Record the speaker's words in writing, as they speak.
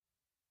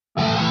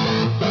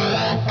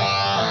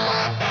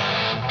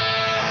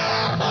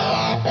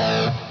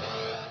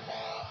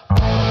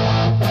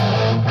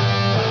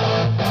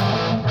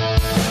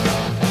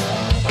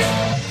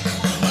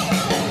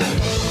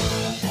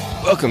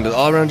Welcome to the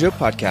All Around Joe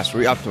podcast,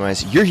 where we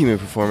optimize your human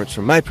performance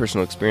from my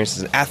personal experience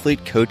as an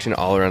athlete, coach, and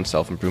all-around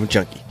self-improvement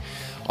junkie.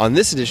 On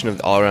this edition of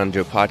the All Around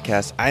Joe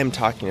podcast, I am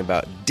talking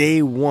about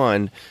day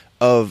one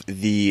of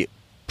the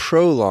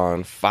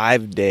prolonged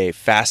 5-day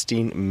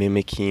fasting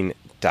mimicking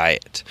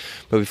diet.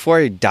 But before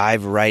I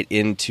dive right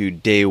into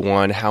day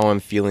one, how I'm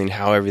feeling,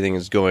 how everything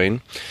is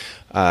going,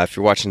 if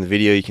you're watching the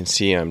video, you can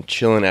see I'm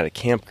chilling at a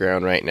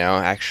campground right now,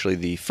 actually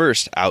the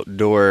first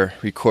outdoor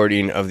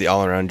recording of the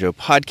All Around Joe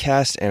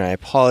podcast, and I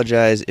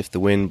apologize if the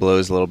wind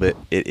blows a little bit.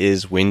 It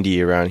is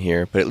windy around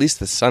here, but at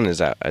least the sun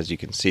is out, as you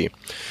can see.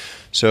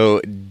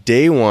 So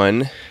day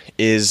one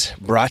is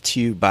brought to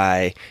you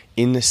by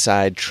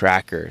Inside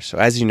Tracker. So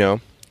as you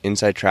know,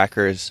 Inside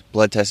Tracker is a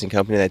blood testing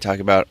company that I talk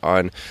about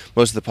on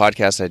most of the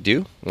podcasts I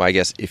do. Well, I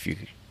guess if you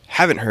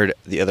haven't heard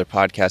the other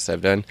podcasts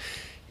I've done,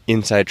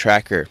 Inside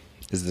Tracker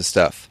is the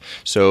stuff.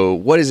 So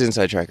what is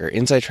Inside Tracker?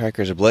 Inside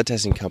Tracker is a blood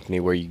testing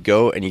company where you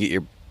go and you get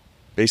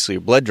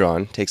your blood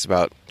drawn. Takes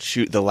about,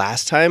 the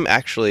last time,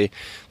 actually,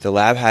 the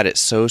lab had it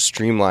so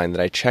streamlined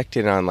that I checked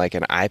in on like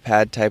an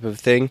iPad type of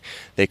thing.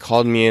 They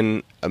called me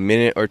in a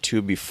minute or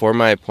two before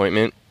my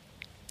appointment.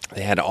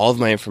 They had all of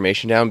my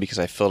information down because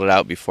I filled it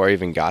out before I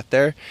even got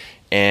there.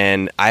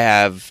 And I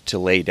have to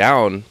lay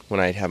down when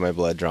I have my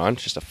blood drawn.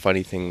 It's just a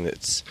funny thing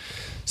that's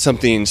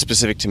something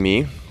specific to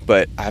me,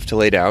 but I have to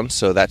lay down,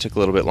 so that took a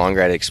little bit longer.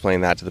 I had to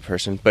explain that to the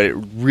person, but it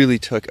really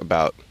took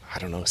about,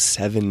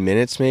 7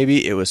 minutes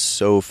maybe. It was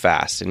so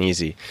fast and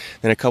easy.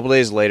 Then a couple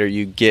days later,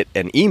 you get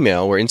an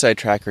email where Inside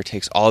Tracker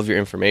takes all of your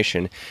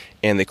information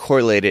and they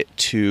correlate it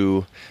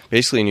to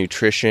basically a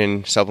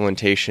nutrition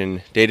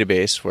supplementation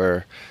database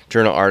where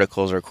journal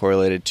articles are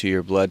correlated to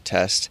your blood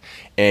test.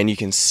 And you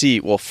can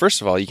see, well,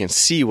 first of all, you can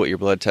see what your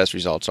blood test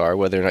results are,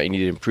 whether or not you need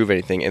to improve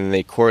anything. And then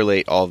they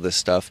correlate all of this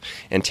stuff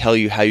and tell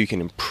you how you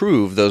can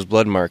improve those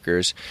blood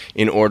markers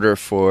in order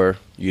for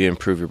you to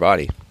improve your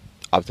body.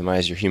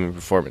 Optimize your human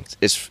performance.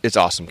 It's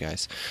awesome,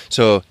 guys.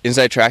 So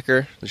Inside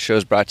Tracker, the show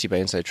is brought to you by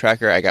Inside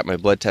Tracker. I got my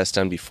blood test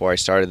done before I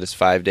started this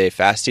 5-day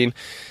fasting,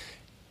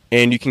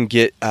 and you can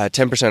get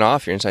 10%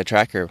 off your Inside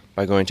Tracker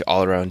by going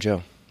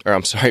to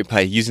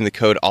by using the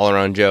code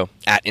AllAroundJoe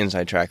at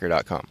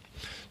InsideTracker.com.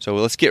 So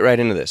let's get right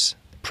into this.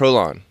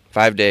 Prolon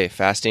 5-day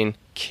fasting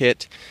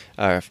kit,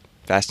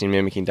 fasting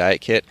mimicking diet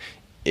kit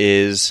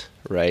is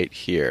right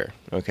here.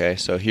 Okay,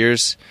 so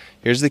here's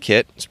the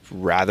kit. It's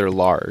rather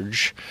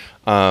large.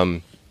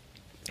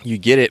 You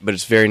get it, but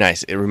it's very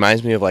nice. It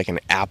reminds me of like an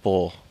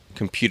Apple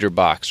computer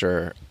box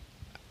or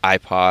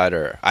iPod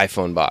or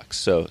iPhone box.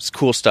 So it's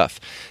cool stuff.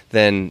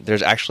 Then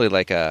there's actually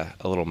like a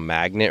little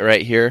magnet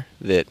right here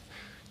that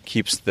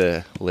keeps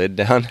the lid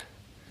down.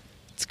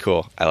 It's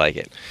cool. I like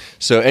it.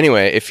 So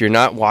anyway, if you're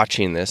not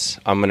watching this,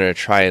 I'm going to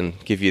try and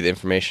give you the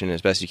information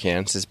as best you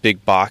can. It's this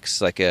big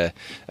box, like a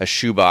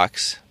shoe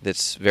box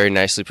that's very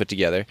nicely put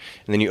together.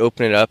 And then you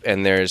open it up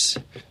and there's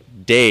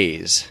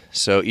days.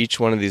 So each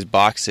one of these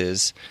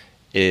boxes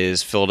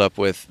is filled up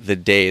with the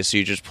days. So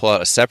you just pull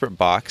out a separate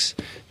box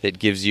that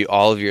gives you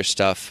all of your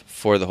stuff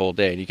for the whole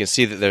day. And you can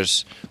see that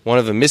there's one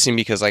of them missing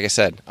because, like I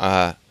said,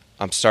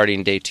 I'm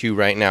starting day 2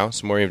 right now.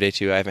 It's morning of day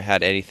 2. I haven't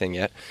had anything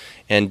yet.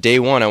 And day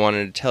 1, I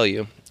wanted to tell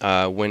you,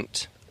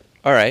 went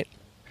all right.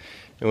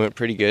 It went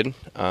pretty good.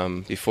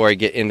 Before I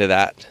get into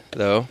that,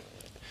 though,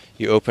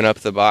 you open up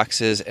the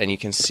boxes and you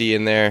can see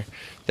in there,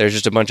 there's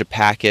just a bunch of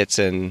packets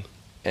and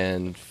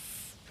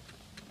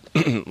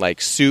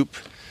like soup,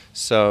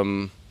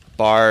 some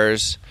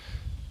bars,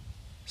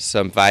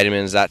 some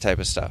vitamins, that type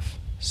of stuff.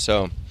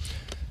 So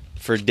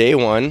for day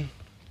 1,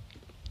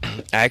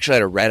 I actually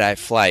had a red-eye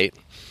flight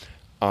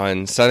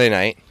on Sunday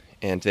night,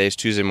 and today's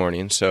Tuesday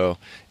morning, so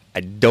I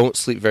don't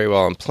sleep very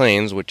well on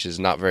planes, which is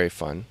not very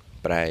fun,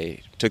 but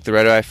I took the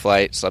red-eye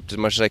flight, slept as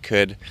much as I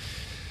could,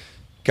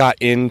 got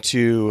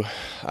into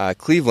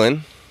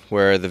Cleveland,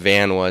 where the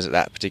van was at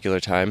that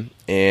particular time,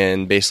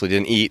 and basically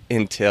didn't eat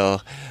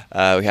until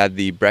we had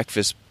the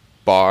breakfast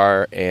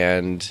bar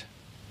and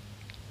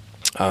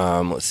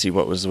let's see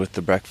what was with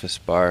the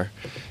breakfast bar.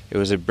 It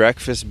was a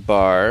breakfast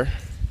bar,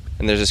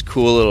 and there's this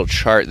cool little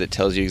chart that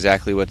tells you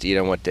exactly what to eat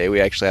on what day.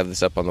 We actually have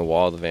this up on the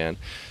wall of the van.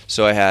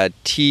 So I had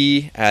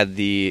tea, I had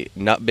the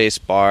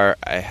nut-based bar,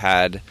 I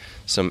had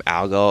some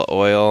algal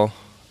oil,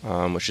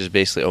 which is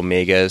basically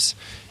omegas,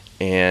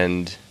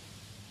 and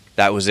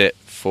that was it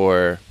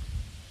for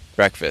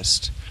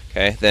breakfast.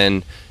 Okay,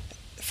 then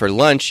for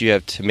lunch you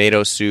have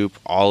tomato soup,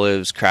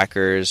 olives,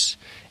 crackers,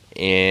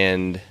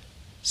 and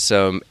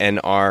some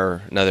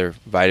NR, another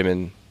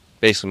vitamin,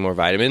 basically more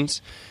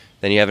vitamins.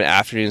 Then you have an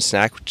afternoon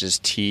snack, which is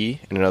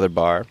tea and another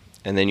bar.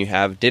 And then you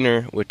have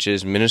dinner, which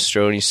is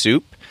minestrone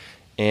soup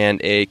and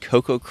a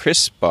Cocoa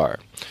Crisp bar.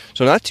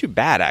 So not too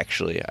bad,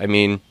 actually. I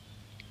mean,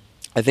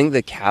 I think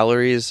the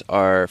calories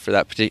are, for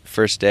that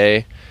first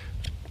day,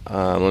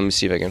 let me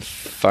see if I can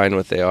find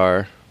what they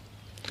are.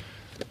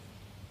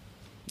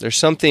 There's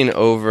something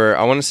over,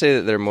 I want to say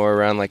that they're more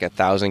around like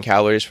 1,000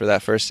 calories for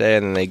that first day,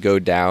 and then they go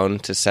down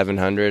to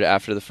 700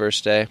 after the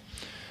first day.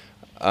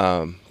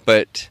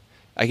 But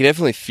I can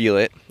definitely feel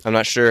it. I'm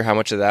not sure how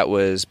much of that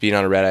was being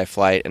on a red-eye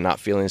flight and not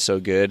feeling so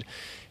good.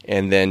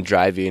 and then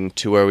driving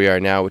to where we are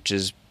now, which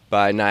is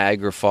by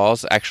Niagara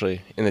Falls,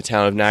 actually in the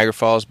town of Niagara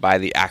Falls, by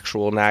the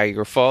actual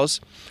Niagara Falls.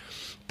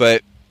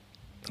 But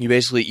you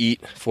basically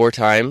eat 4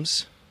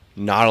 times,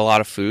 not a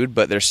lot of food,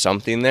 but there's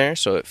something there,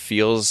 so it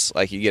feels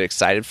like you get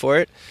excited for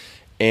it.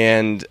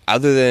 And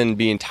other than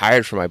being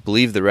tired from, I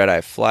believe, the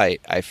red-eye flight,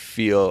 I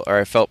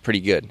felt pretty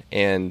good.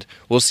 And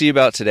we'll see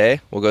about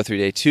today. We'll go through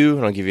day 2,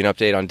 and I'll give you an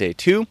update on day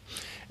 2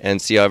 and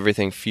see how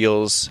everything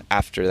feels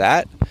after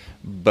that.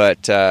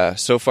 But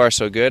so far,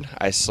 so good.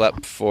 I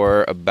slept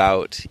for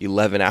about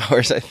 11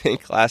 hours, I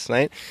think, last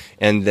night,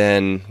 and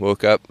then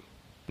woke up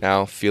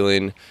now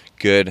feeling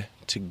good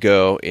to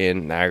go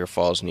in Niagara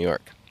Falls, New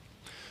York.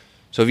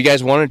 So if you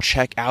guys want to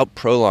check out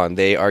Prolon,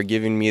 they are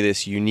giving me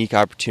this unique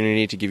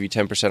opportunity to give you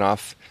 10%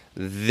 off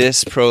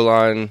this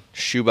Prolon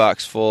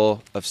shoebox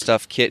full of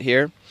stuff kit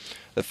here,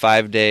 the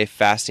 5-day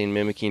fasting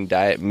mimicking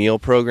diet meal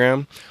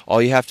program.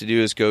 All you have to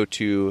do is go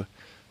to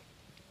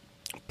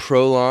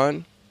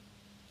Prolon,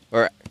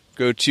 or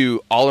go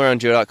to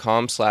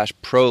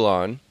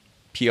allaroundjoe.com/Prolon,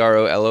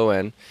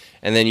 Prolon,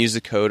 and then use the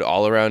code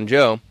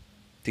allaroundjoe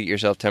to get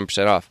yourself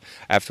 10% off.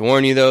 I have to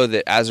warn you, though,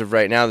 that as of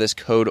right now, this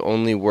code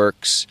only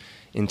works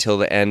until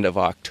the end of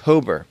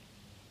October.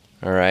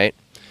 All right?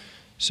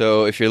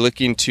 So if you're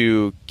looking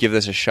to give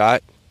this a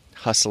shot,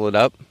 hustle it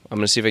up. I'm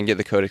going to see if I can get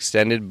the code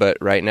extended, but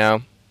right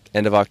now,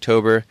 end of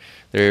October,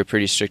 they're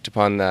pretty strict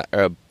upon that,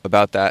 or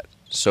about that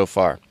so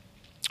far.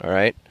 All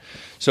right?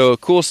 So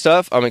cool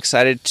stuff. I'm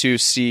excited to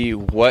see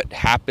what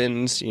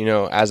happens,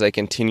 as I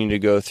continue to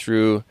go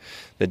through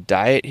the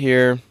diet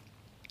here.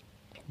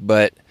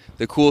 But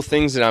the cool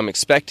things that I'm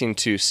expecting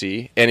to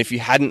see, and if you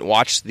hadn't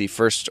watched the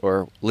first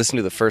or listened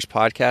to the first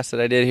podcast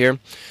that I did here,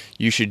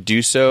 you should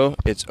do so.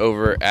 It's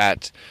over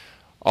at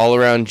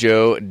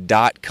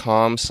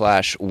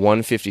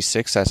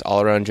allaroundjoe.com/156. That's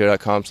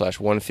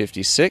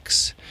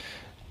allaroundjoe.com/156.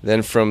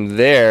 Then from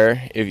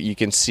there, if you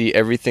can see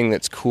everything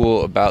that's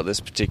cool about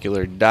this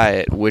particular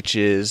diet, which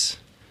is,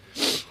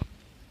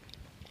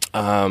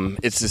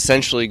 it's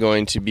essentially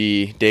going to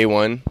be day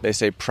 1, they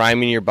say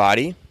priming your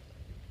body.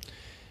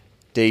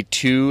 Day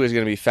 2 is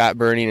going to be fat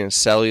burning and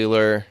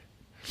cellular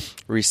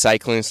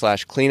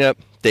recycling / cleanup.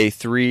 Day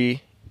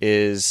 3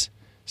 is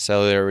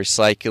cellular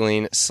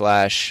recycling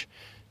 /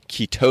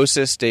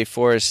 ketosis. Day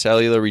 4 is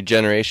cellular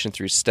regeneration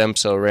through stem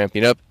cell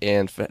ramping up.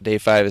 And day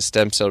 5 is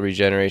stem cell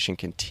regeneration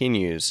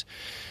continues.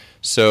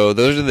 So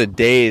those are the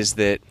days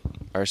that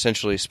are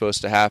essentially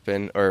supposed to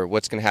happen, or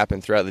what's going to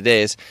happen throughout the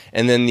days.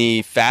 And then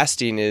the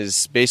fasting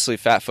is basically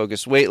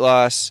fat-focused weight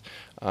loss,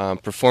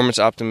 performance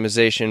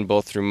optimization,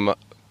 both through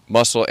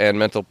muscle and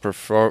mental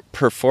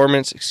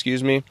performance,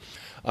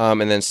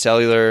 and then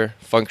cellular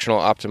functional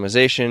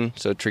optimization,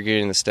 so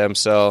triggering the stem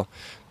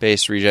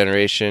cell-based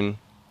regeneration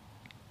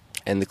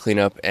and the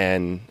cleanup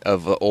and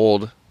of the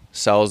old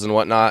cells and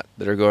whatnot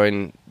that we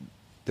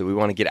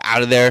want to get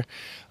out of there,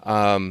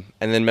 and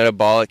then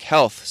metabolic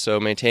health, so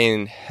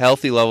maintaining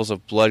healthy levels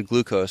of blood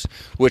glucose,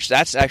 which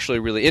that's actually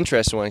a really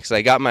interesting one because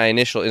I got my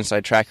initial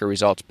Inside Tracker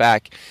results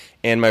back,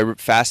 and my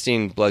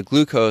fasting blood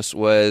glucose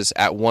was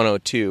at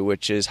 102,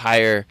 which is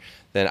higher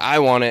than I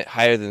want it,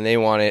 higher than they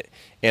want it,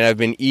 and I've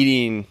been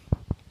eating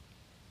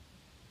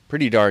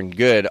pretty darn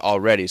good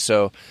already.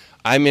 So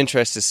I'm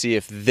interested to see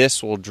if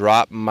this will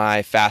drop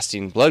my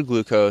fasting blood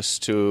glucose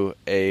to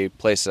a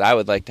place that I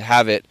would like to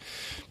have it,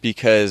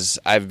 because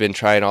I've been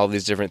trying all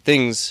these different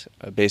things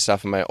based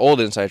off of my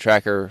old Inside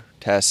Tracker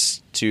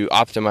tests to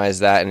optimize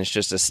that, and it's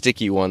just a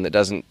sticky one that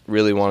doesn't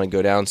really want to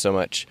go down so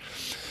much.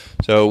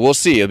 So we'll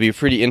see. It'll be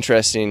pretty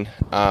interesting,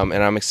 and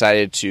I'm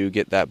excited to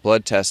get that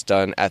blood test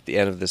done at the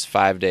end of this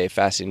 5-day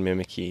fasting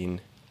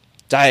mimicking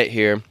diet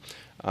here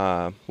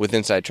with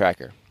Inside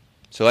Tracker.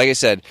 So like I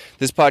said,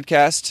 this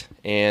podcast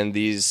and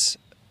these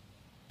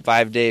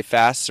 5-day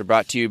fasts are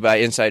brought to you by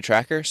Inside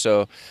Tracker.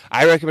 So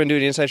I recommend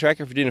doing Inside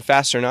Tracker if you're doing a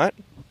fast or not.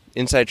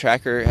 Inside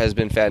Tracker has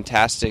been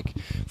fantastic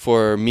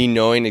for me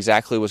knowing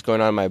exactly what's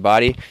going on in my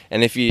body.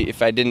 And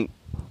if I didn't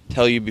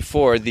tell you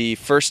before, the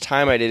first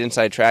time I did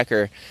Inside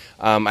Tracker,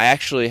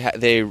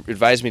 they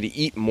advised me to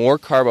eat more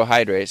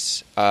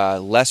carbohydrates,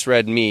 less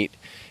red meat,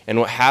 and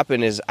what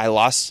happened is I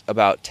lost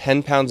about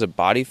 10 pounds of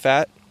body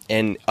fat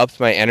and upped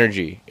my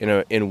energy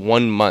in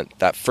 1 month.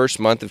 That first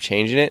month of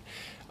changing it,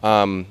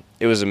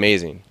 it was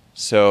amazing.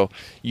 So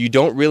you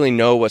don't really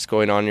know what's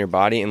going on in your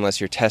body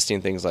unless you're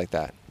testing things like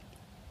that.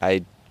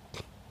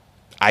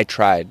 I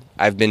tried.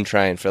 I've been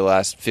trying for the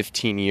last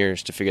 15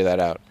 years to figure that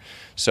out.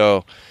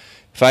 So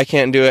if I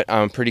can't do it,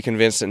 I'm pretty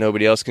convinced that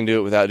nobody else can do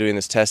it without doing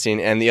this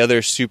testing. And the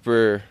other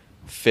super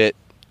fit,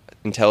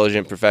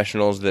 intelligent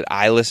professionals that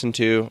I listen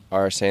to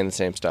are saying the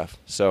same stuff.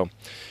 So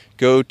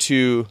go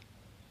to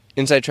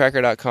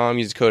InsideTracker.com,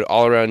 use the code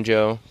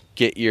allaroundjoe,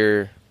 get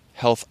your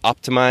health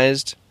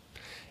optimized,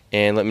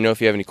 and let me know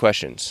if you have any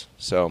questions.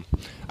 So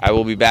I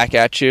will be back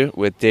at you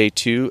with day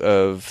 2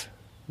 of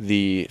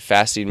the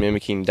fasting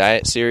mimicking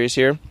diet series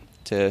here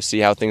to see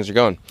how things are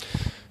going.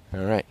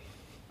 All right.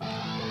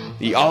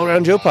 The All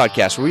Around Joe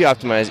podcast, where we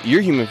optimize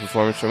your human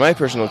performance from my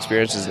personal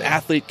experience as an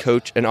athlete,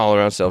 coach, and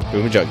all-around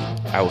self-improvement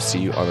junkie. I will see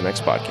you on the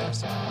next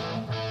podcast.